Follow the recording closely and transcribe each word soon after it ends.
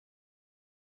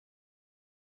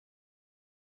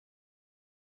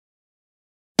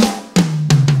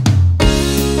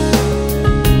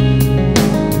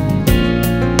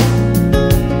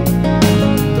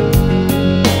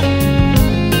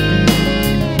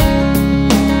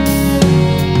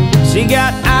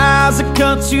eyes that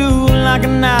cut you like a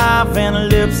knife, and her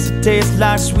lips that taste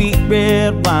like sweet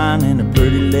red wine, and her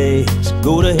pretty legs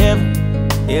go to heaven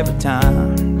every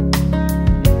time.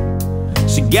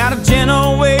 She got a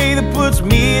gentle way that puts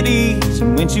me at ease,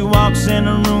 and when she walks in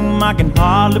the room I can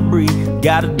hardly breathe.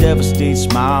 Got a devastated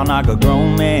smile, knock a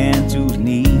grown man to his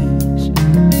knees.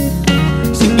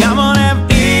 She got one of them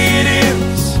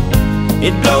idiots,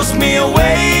 it blows me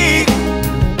away.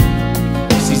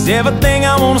 She's everything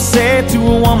I wanna say to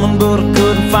a woman, but I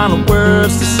couldn't find the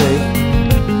words to say.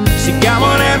 She got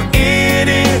one of them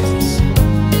idiots,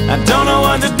 I don't know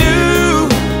what to do.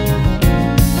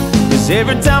 Cause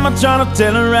every time I try to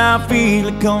tell her how I feel,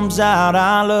 it comes out,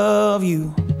 I love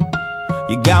you.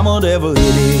 You got whatever it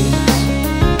is.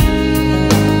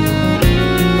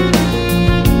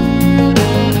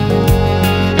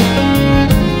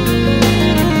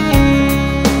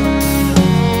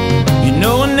 You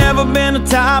know I've never been the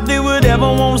type that would ever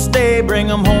want to stay, bring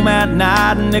them home at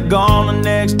night and they're gone the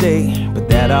next day. But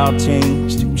that all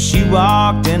changed when she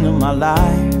walked into my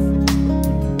life.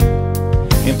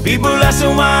 And people ask me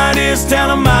why it is, tell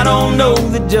them I don't know,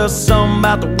 that just something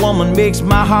about the woman makes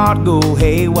my heart go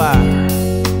haywire.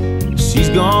 She's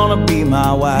gonna be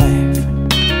my wife.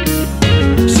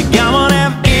 She got one of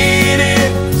them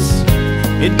idiots,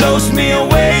 it blows me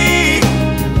away.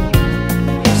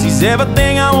 She's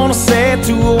everything I wanna say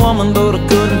to a woman, but I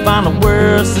couldn't find the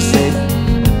words to say.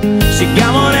 She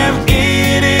got one of them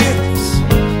idiots,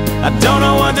 I don't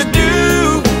know what to do.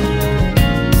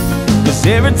 Cause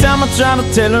every time I try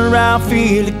to tell her how I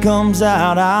feel, it comes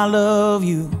out, I love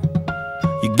you.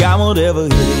 You got whatever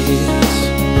it is.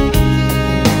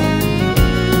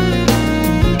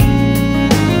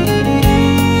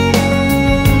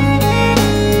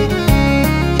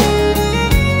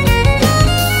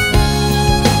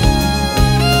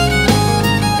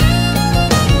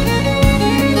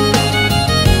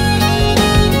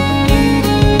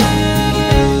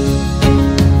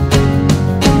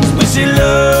 She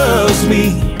loves me,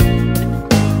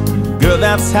 girl,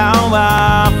 that's how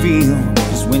I feel.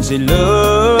 Cause when she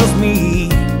loves me,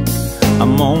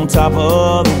 I'm on top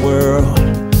of the world.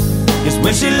 Cause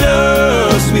when she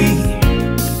loves me,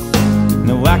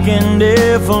 no, I can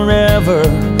live forever.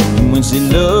 And when she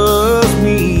loves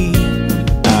me,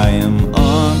 I am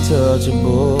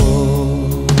untouchable.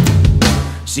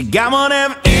 She got one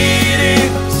of them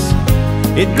idiots,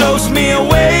 it blows me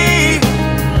away.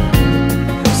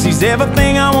 She's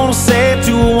everything I wanna say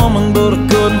to a woman, but I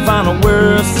couldn't find the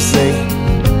words to say.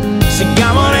 She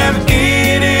got one of them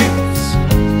idiots,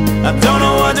 I don't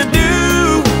know what to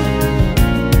do.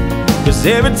 Cause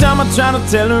every time I try to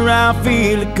tell her how I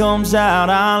feel, it comes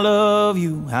out, I love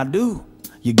you, I do.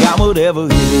 You got whatever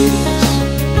it is.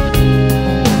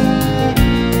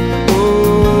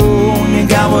 Oh, you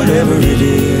got whatever it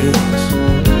is.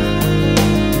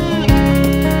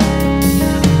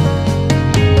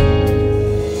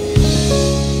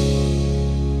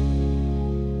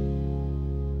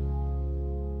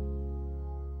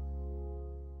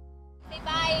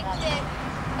 Bye.